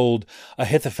been told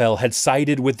Ahithophel had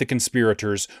sided with the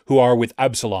conspirators who are with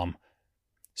Absalom.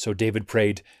 So David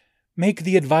prayed, "Make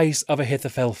the advice of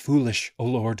Ahithophel foolish, O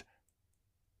Lord."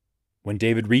 When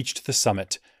David reached the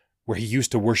summit, where he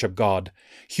used to worship God,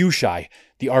 Hushai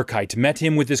the Archite met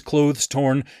him with his clothes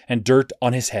torn and dirt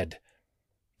on his head.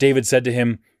 David said to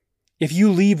him, "If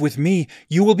you leave with me,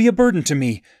 you will be a burden to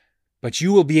me. But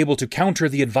you will be able to counter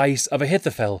the advice of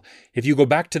Ahithophel if you go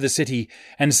back to the city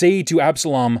and say to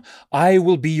Absalom, 'I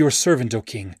will be your servant, O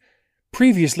king.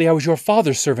 Previously I was your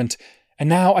father's servant, and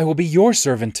now I will be your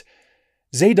servant.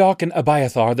 Zadok and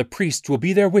Abiathar the priests will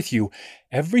be there with you.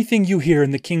 Everything you hear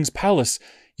in the king's palace,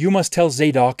 you must tell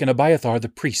Zadok and Abiathar the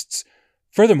priests.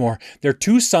 Furthermore, their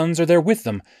 2 sons are there with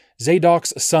them,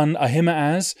 Zadok's son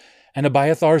Ahimaaz and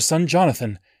Abiathar's son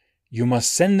Jonathan. You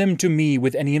must send them to me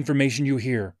with any information you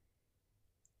hear."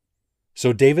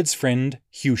 So David's friend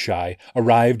Hushai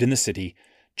arrived in the city,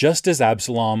 just as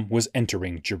Absalom was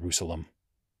entering Jerusalem.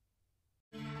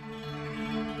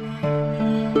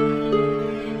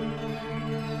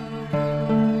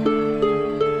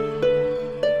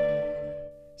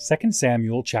 2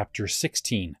 Samuel chapter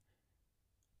 16.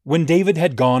 When David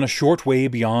had gone a short way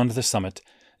beyond the summit,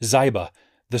 Ziba,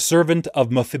 the servant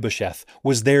of Mephibosheth,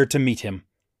 was there to meet him.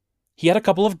 He had a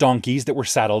couple of donkeys that were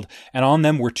saddled, and on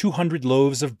them were 200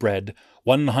 loaves of bread,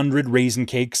 100 raisin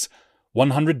cakes,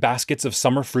 100 baskets of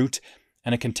summer fruit,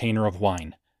 and a container of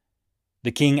wine.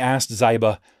 The king asked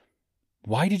Ziba,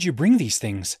 "Why did you bring these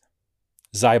things?"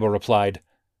 Ziba replied,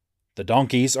 "The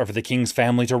donkeys are for the king's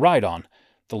family to ride on.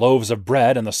 The loaves of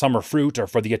bread and the summer fruit are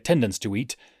for the attendants to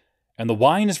eat, and the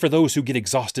wine is for those who get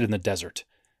exhausted in the desert."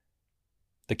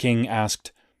 The king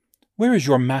asked, "Where is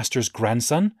your master's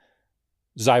grandson?"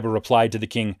 Ziba replied to the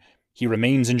king, "He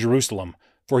remains in Jerusalem,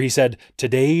 for he said,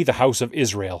 'Today the house of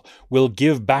Israel will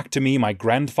give back to me my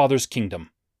grandfather's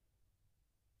kingdom.'"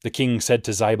 The king said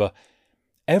to Ziba,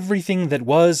 "Everything that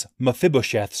was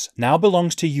Mephibosheth's now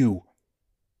belongs to you."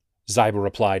 Ziba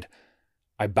replied,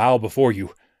 "I bow before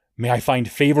you. May I find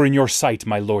favor in your sight,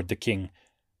 my lord the king."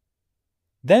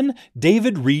 Then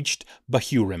David reached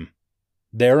Bahurim.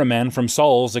 There a man from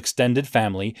Saul's extended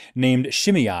family, named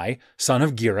Shimei, son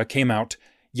of Gera, came out,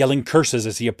 yelling curses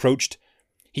as he approached.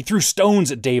 He threw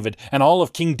stones at David and all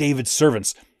of King David's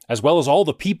servants, as well as all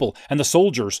the people and the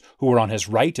soldiers who were on his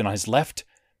right and on his left.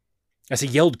 As he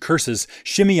yelled curses,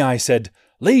 Shimei said,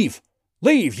 "Leave!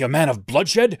 Leave, you man of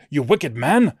bloodshed, you wicked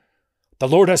man! The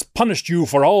Lord has punished you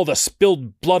for all the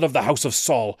spilled blood of the house of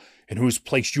Saul, in whose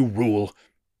place you rule.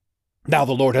 Now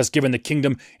the Lord has given the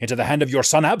kingdom into the hand of your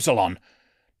son Absalom.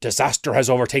 Disaster has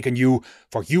overtaken you,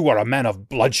 for you are a man of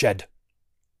bloodshed."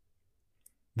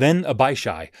 Then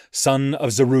Abishai, son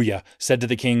of Zeruiah, said to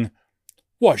the king,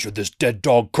 "Why should this dead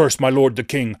dog curse my lord the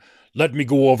king? Let me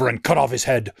go over and cut off his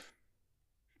head."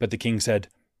 But the king said,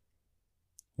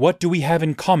 "What do we have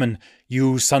in common,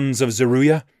 you sons of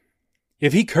Zeruiah?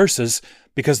 If he curses,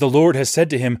 because the Lord has said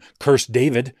to him, 'Curse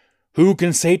David,' who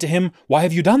can say to him, 'Why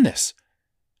have you done this?'"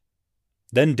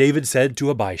 Then David said to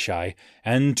Abishai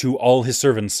and to all his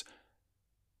servants,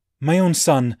 "My own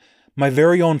son, my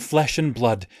very own flesh and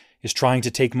blood, is trying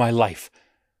to take my life.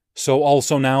 So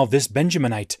also now this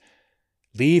Benjaminite.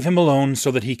 Leave him alone so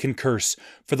that he can curse,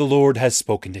 for the Lord has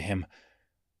spoken to him.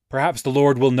 Perhaps the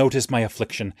Lord will notice my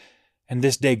affliction, and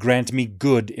this day grant me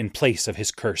good in place of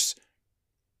his curse."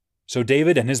 So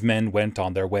David and his men went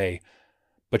on their way.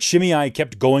 But Shimei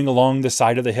kept going along the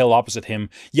side of the hill opposite him,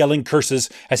 yelling curses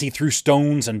as he threw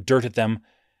stones and dirt at them.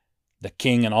 The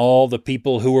king and all the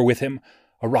people who were with him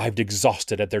arrived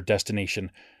exhausted at their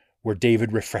destination, where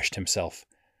David refreshed himself.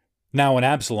 Now when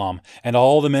Absalom and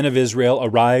all the men of Israel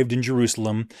arrived in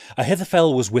Jerusalem,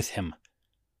 Ahithophel was with him.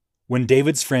 When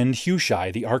David's friend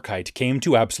Hushai the Archite came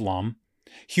to Absalom,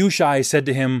 Hushai said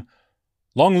to him,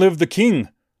 "Long live the king!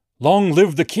 Long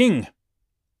live the king!"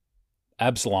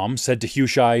 Absalom said to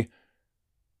Hushai,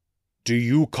 "Do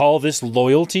you call this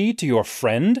loyalty to your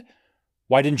friend?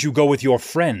 Why didn't you go with your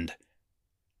friend?"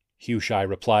 Hushai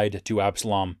replied to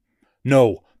Absalom,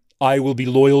 "No, I will be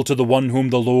loyal to the one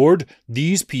whom the Lord,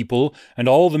 these people, and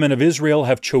all the men of Israel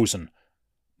have chosen.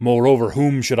 Moreover,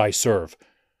 whom should I serve?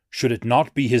 Should it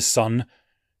not be his son?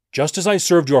 Just as I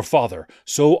served your father,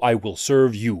 so I will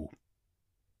serve you."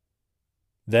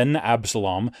 Then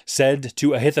Absalom said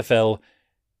to Ahithophel,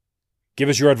 "Give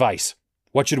us your advice.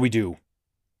 What should we do?"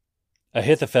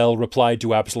 Ahithophel replied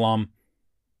to Absalom,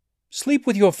 "Sleep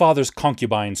with your father's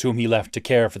concubines whom he left to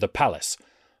care for the palace.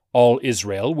 All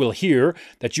Israel will hear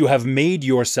that you have made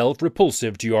yourself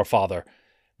repulsive to your father.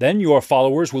 Then your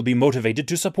followers will be motivated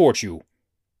to support you."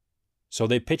 So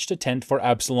they pitched a tent for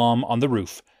Absalom on the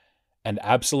roof, and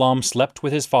Absalom slept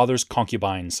with his father's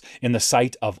concubines in the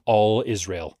sight of all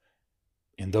Israel.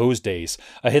 In those days,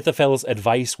 Ahithophel's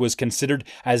advice was considered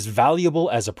as valuable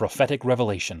as a prophetic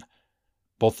revelation.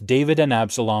 Both David and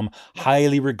Absalom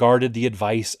highly regarded the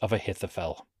advice of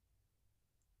Ahithophel.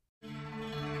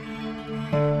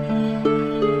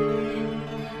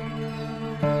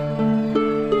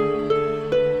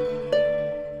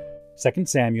 2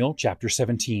 Samuel chapter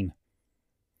 17.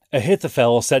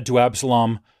 Ahithophel said to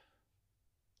Absalom,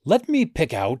 "Let me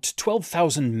pick out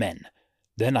 12,000 men.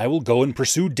 Then I will go and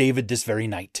pursue David this very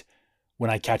night. When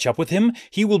I catch up with him,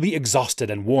 he will be exhausted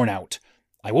and worn out.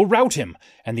 I will rout him,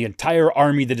 and the entire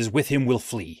army that is with him will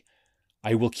flee.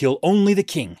 I will kill only the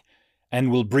king,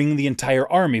 and will bring the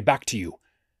entire army back to you.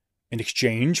 In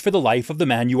exchange for the life of the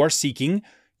man you are seeking,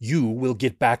 you will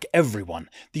get back everyone.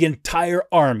 The entire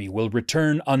army will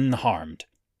return unharmed."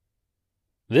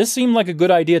 This seemed like a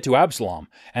good idea to Absalom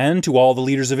and to all the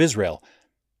leaders of Israel.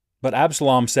 But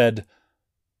Absalom said,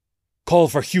 "Call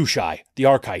for Hushai the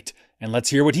Archite, and let's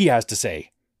hear what he has to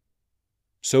say."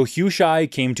 So Hushai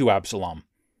came to Absalom.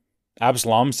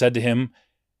 Absalom said to him,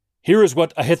 "Here is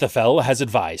what Ahithophel has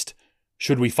advised.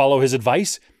 Should we follow his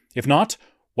advice? If not,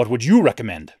 what would you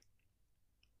recommend?"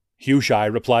 Hushai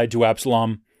replied to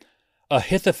Absalom,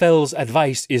 "Ahithophel's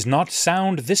advice is not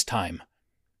sound this time."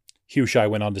 Hushai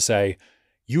went on to say,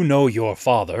 "You know your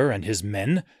father and his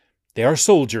men. They are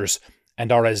soldiers,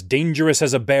 and are as dangerous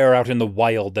as a bear out in the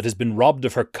wild that has been robbed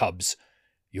of her cubs.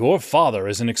 Your father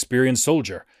is an experienced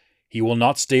soldier. He will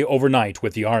not stay overnight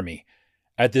with the army.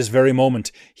 At this very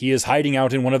moment, he is hiding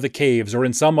out in one of the caves or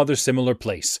in some other similar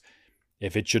place.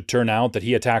 If it should turn out that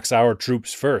he attacks our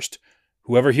troops first,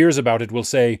 whoever hears about it will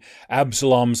say,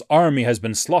 'Absalom's army has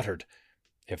been slaughtered.'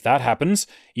 If that happens,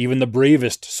 even the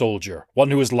bravest soldier, one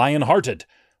who is lion-hearted,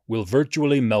 will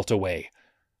virtually melt away.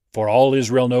 For all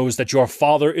Israel knows that your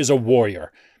father is a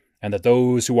warrior, and that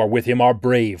those who are with him are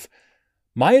brave.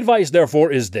 My advice,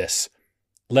 therefore, is this.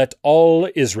 Let all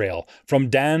Israel, from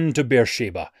Dan to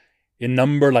Beersheba, in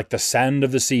number like the sand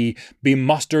of the sea, be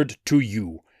mustered to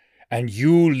you, and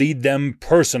you lead them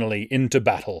personally into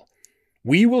battle.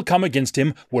 We will come against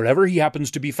him wherever he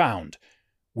happens to be found.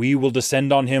 We will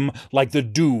descend on him like the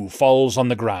dew falls on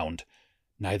the ground.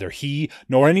 Neither he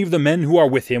nor any of the men who are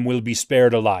with him will be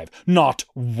spared alive, not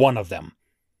one of them.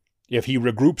 If he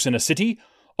regroups in a city,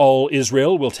 all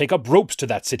Israel will take up ropes to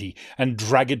that city and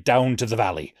drag it down to the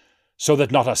valley, so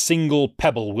that not a single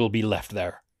pebble will be left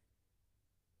there."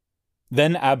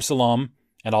 Then Absalom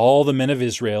and all the men of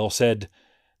Israel said,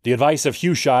 "The advice of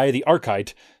Hushai the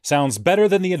Archite sounds better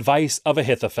than the advice of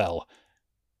Ahithophel."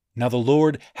 Now the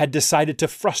Lord had decided to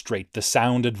frustrate the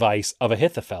sound advice of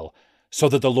Ahithophel, so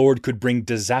that the Lord could bring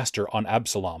disaster on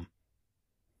Absalom.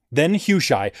 Then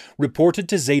Hushai reported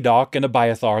to Zadok and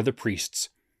Abiathar the priests,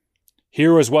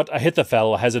 "Here is what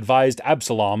Ahithophel has advised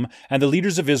Absalom and the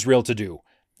leaders of Israel to do,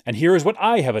 and here is what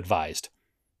I have advised.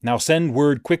 Now send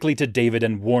word quickly to David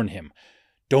and warn him.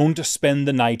 Don't spend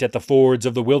the night at the fords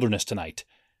of the wilderness tonight.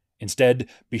 Instead,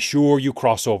 be sure you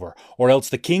cross over, or else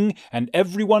the king and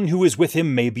everyone who is with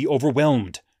him may be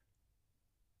overwhelmed."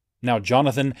 Now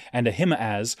Jonathan and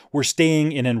Ahimaaz were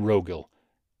staying in En-Rogel.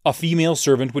 A female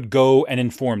servant would go and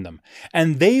inform them,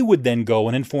 and they would then go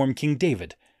and inform King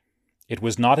David. It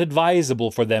was not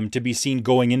advisable for them to be seen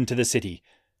going into the city.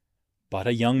 But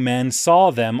a young man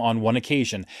saw them on one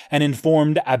occasion and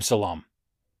informed Absalom.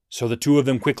 So the two of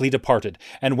them quickly departed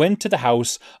and went to the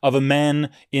house of a man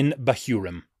in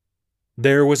Bahurim.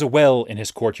 There was a well in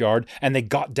his courtyard, and they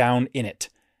got down in it.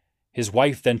 His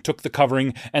wife then took the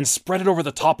covering and spread it over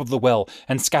the top of the well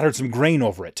and scattered some grain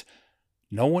over it.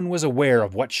 No one was aware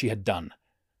of what she had done.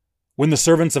 When the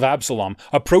servants of Absalom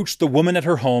approached the woman at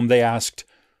her home, they asked,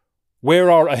 "Where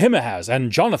are Ahimaaz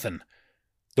and Jonathan?"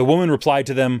 The woman replied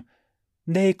to them,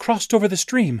 "They crossed over the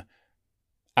stream."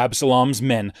 Absalom's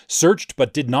men searched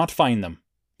but did not find them,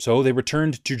 so they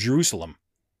returned to Jerusalem.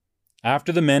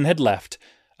 After the men had left,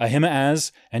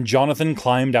 Ahimaaz and Jonathan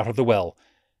climbed out of the well.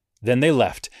 Then they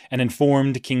left and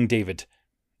informed King David.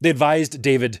 They advised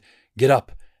David, "Get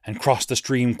up and cross the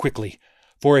stream quickly,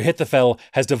 for Ahithophel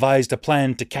has devised a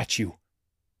plan to catch you."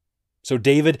 So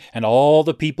David and all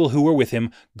the people who were with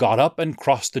him got up and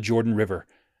crossed the Jordan River.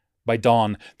 By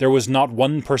dawn there was not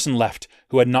one person left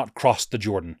who had not crossed the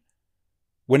Jordan.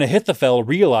 When Ahithophel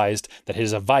realized that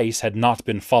his advice had not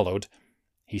been followed,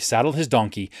 he saddled his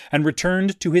donkey and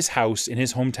returned to his house in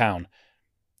his hometown.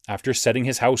 After setting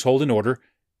his household in order,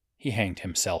 he hanged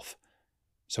himself.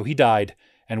 So he died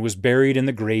and was buried in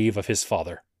the grave of his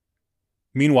father.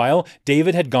 Meanwhile,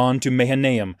 David had gone to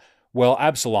Mahanaim, while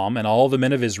Absalom and all the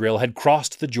men of Israel had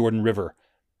crossed the Jordan River.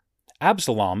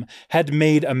 Absalom had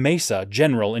made Amasa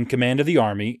general in command of the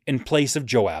army in place of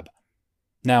Joab.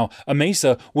 Now,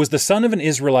 Amasa was the son of an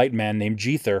Israelite man named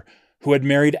Jether, who had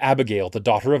married Abigail, the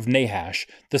daughter of Nahash,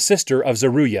 the sister of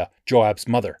Zeruiah, Joab's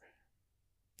mother.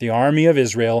 The army of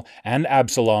Israel and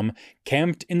Absalom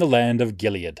camped in the land of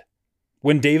Gilead.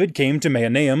 When David came to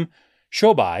Mahanaim,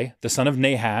 Shobai, the son of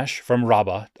Nahash from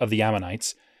Rabbah of the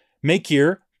Ammonites,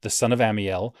 Machir, the son of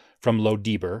Amiel from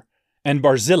Lo-debar, and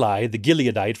Barzillai the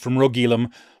Gileadite from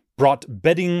Rogelim brought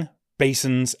bedding,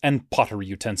 basins, and pottery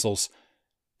utensils.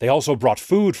 They also brought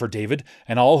food for David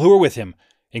and all who were with him,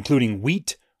 including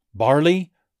wheat,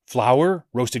 barley, flour,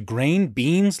 roasted grain,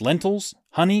 beans, lentils,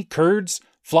 honey, curds,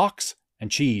 flocks,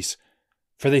 and cheese.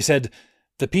 For they said,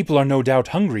 "The people are no doubt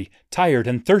hungry, tired,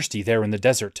 and thirsty there in the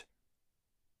desert."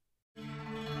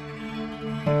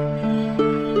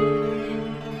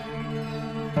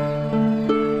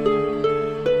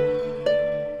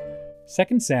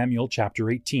 Second Samuel chapter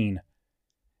 18.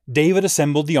 David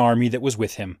assembled the army that was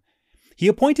with him. He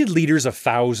appointed leaders of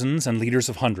thousands and leaders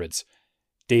of hundreds.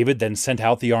 David then sent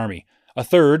out the army, a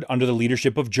third under the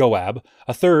leadership of Joab,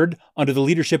 a third under the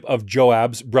leadership of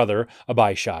Joab's brother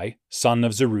Abishai, son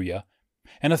of Zeruiah,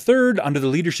 and a third under the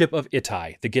leadership of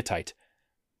Ittai the Gittite.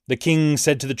 The king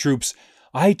said to the troops,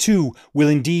 "I too will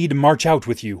indeed march out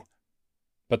with you."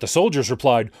 But the soldiers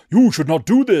replied, "You should not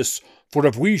do this, for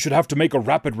if we should have to make a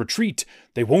rapid retreat,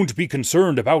 they won't be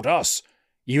concerned about us.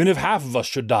 Even if half of us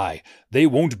should die, they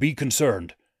won't be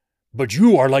concerned. But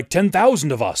you are like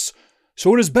 10,000 of us,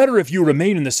 so it is better if you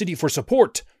remain in the city for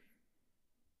support."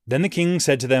 Then the king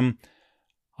said to them,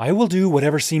 "I will do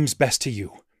whatever seems best to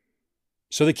you."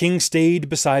 So the king stayed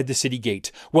beside the city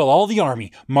gate, while all the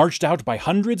army marched out by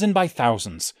hundreds and by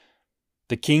thousands.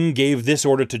 The king gave this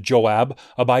order to Joab,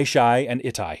 Abishai, and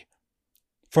Ittai: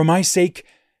 "For my sake,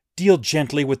 deal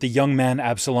gently with the young man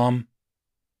Absalom."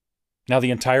 Now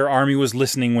the entire army was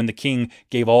listening when the king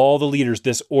gave all the leaders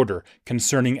this order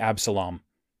concerning Absalom.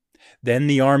 Then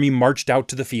the army marched out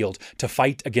to the field to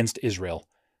fight against Israel.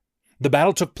 The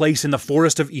battle took place in the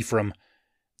forest of Ephraim.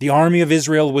 The army of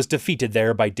Israel was defeated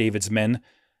there by David's men.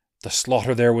 The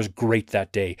slaughter there was great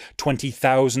that day.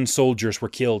 20,000 soldiers were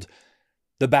killed.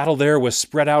 The battle there was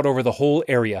spread out over the whole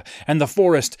area, and the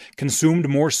forest consumed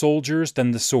more soldiers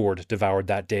than the sword devoured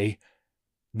that day.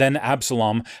 Then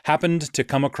Absalom happened to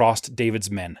come across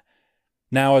David's men.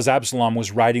 Now as Absalom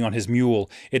was riding on his mule,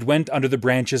 it went under the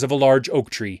branches of a large oak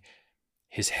tree.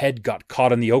 His head got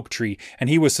caught in the oak tree, and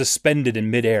he was suspended in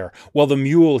midair, while the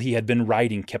mule he had been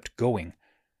riding kept going.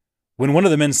 When one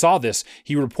of the men saw this,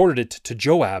 he reported it to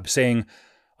Joab, saying,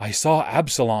 "I saw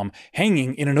Absalom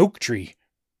hanging in an oak tree."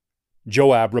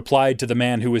 Joab replied to the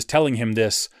man who was telling him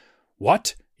this,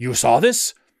 "What? "You saw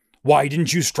this? Why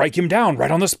didn't you strike him down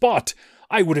right on the spot?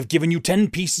 I would have given you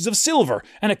 10 pieces of silver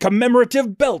and a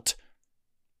commemorative belt."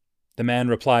 The man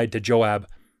replied to Joab,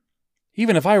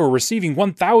 "Even if I were receiving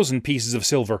 1,000 pieces of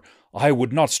silver, I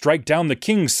would not strike down the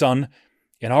king's son.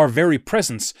 In our very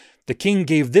presence, the king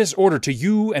gave this order to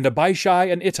you and Abishai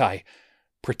and Ittai: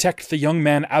 protect the young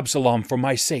man Absalom for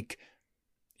my sake.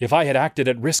 If I had acted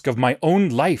at risk of my own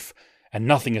life, and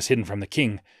nothing is hidden from the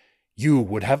king, you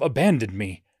would have abandoned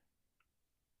me."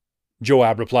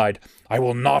 Joab replied, "I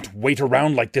will not wait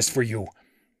around like this for you."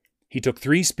 He took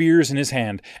 3 spears in his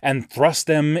hand and thrust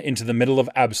them into the middle of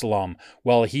Absalom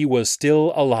while he was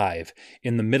still alive,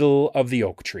 in the middle of the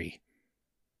oak tree.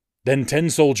 Then 10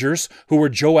 soldiers, who were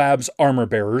Joab's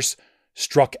armor-bearers,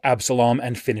 struck Absalom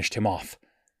and finished him off.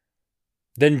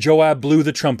 Then Joab blew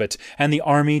the trumpet, and the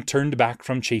army turned back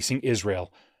from chasing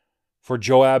Israel, for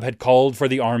Joab had called for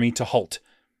the army to halt.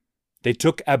 They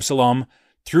took Absalom,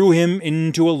 threw him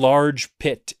into a large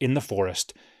pit in the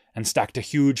forest, and stacked a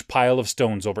huge pile of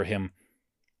stones over him.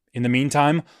 In the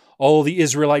meantime, all the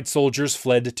Israelite soldiers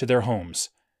fled to their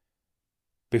homes.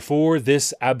 Before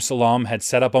this, Absalom had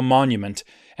set up a monument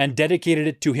and dedicated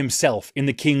it to himself in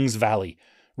the king's valley,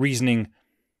 reasoning,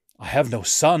 "I have no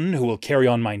son who will carry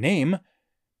on my name."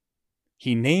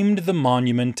 He named the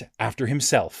monument after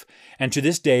himself, and to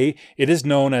this day it is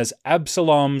known as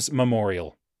Absalom's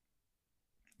Memorial.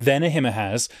 Then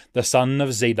Ahimaaz, the son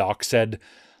of Zadok, said,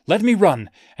 "Let me run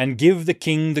and give the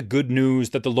king the good news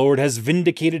that the Lord has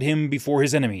vindicated him before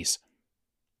his enemies."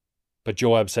 But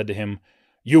Joab said to him,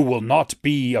 "You will not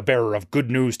be a bearer of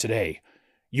good news today.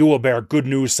 You will bear good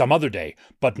news some other day,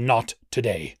 but not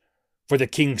today, for the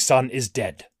king's son is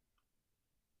dead."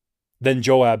 Then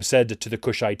Joab said to the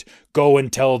Cushite, "Go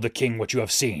and tell the king what you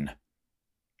have seen."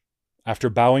 After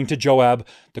bowing to Joab,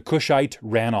 the Cushite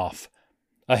ran off.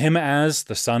 Ahimaaz,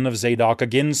 the son of Zadok,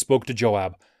 again spoke to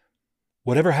Joab,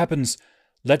 "Whatever happens,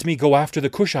 let me go after the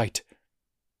Cushite."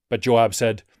 But Joab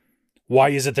said, "Why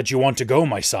is it that you want to go,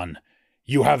 my son?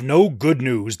 You have no good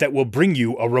news that will bring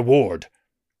you a reward."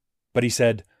 But he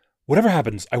said, "Whatever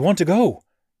happens, I want to go."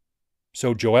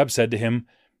 So Joab said to him,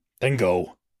 "Then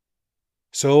go."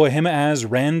 So Ahimaaz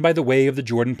ran by the way of the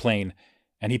Jordan plain,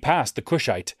 and he passed the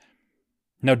Cushite.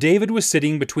 Now David was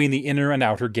sitting between the inner and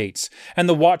outer gates, and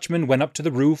the watchman went up to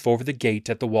the roof over the gate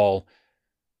at the wall.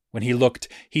 When he looked,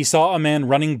 he saw a man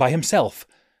running by himself.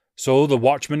 So the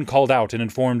watchman called out and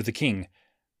informed the king.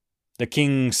 The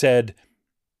king said,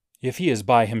 "If he is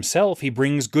by himself, he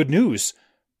brings good news."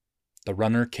 The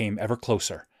runner came ever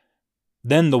closer.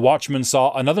 Then the watchman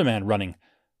saw another man running.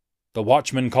 The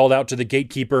watchman called out to the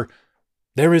gatekeeper,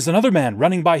 "There is another man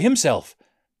running by himself."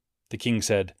 The king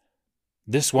said,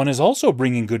 "This one is also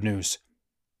bringing good news."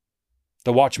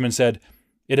 The watchman said,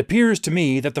 "It appears to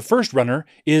me that the first runner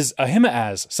is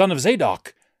Ahimaaz, son of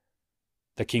Zadok."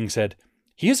 The king said,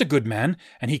 "He is a good man,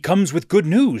 and he comes with good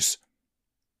news."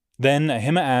 Then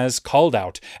Ahimaaz called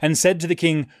out and said to the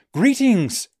king,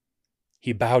 "Greetings!"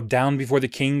 He bowed down before the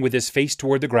king with his face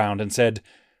toward the ground and said,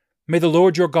 "May the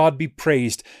Lord your God be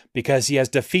praised, because he has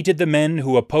defeated the men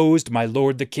who opposed my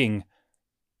lord the king."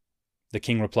 The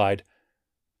king replied,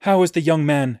 "How is the young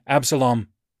man, Absalom?"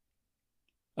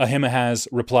 Ahimaaz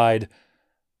replied,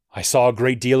 "I saw a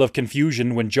great deal of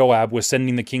confusion when Joab was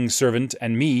sending the king's servant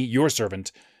and me, your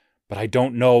servant, but I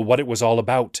don't know what it was all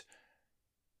about."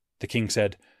 The king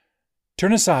said,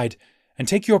 "Turn aside and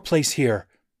take your place here."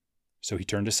 So he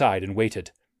turned aside and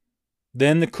waited.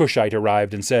 Then the Cushite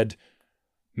arrived and said,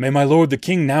 "May my lord the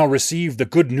king now receive the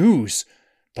good news.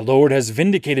 The Lord has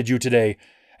vindicated you today,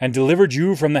 and delivered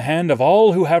you from the hand of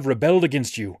all who have rebelled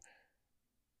against you."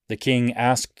 The king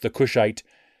asked the Cushite,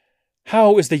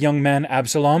 "How is the young man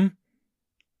Absalom?"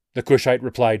 The Cushite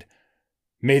replied,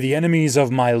 "May the enemies of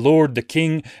my lord the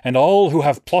king and all who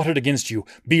have plotted against you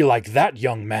be like that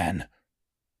young man."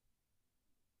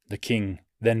 The king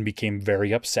then became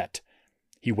very upset.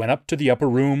 He went up to the upper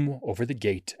room over the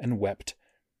gate and wept.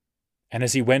 And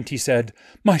as he went, he said,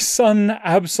 "My son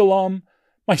Absalom!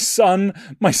 My son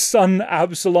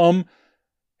Absalom!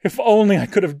 If only I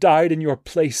could have died in your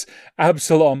place,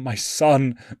 Absalom, my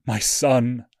son, my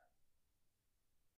son!"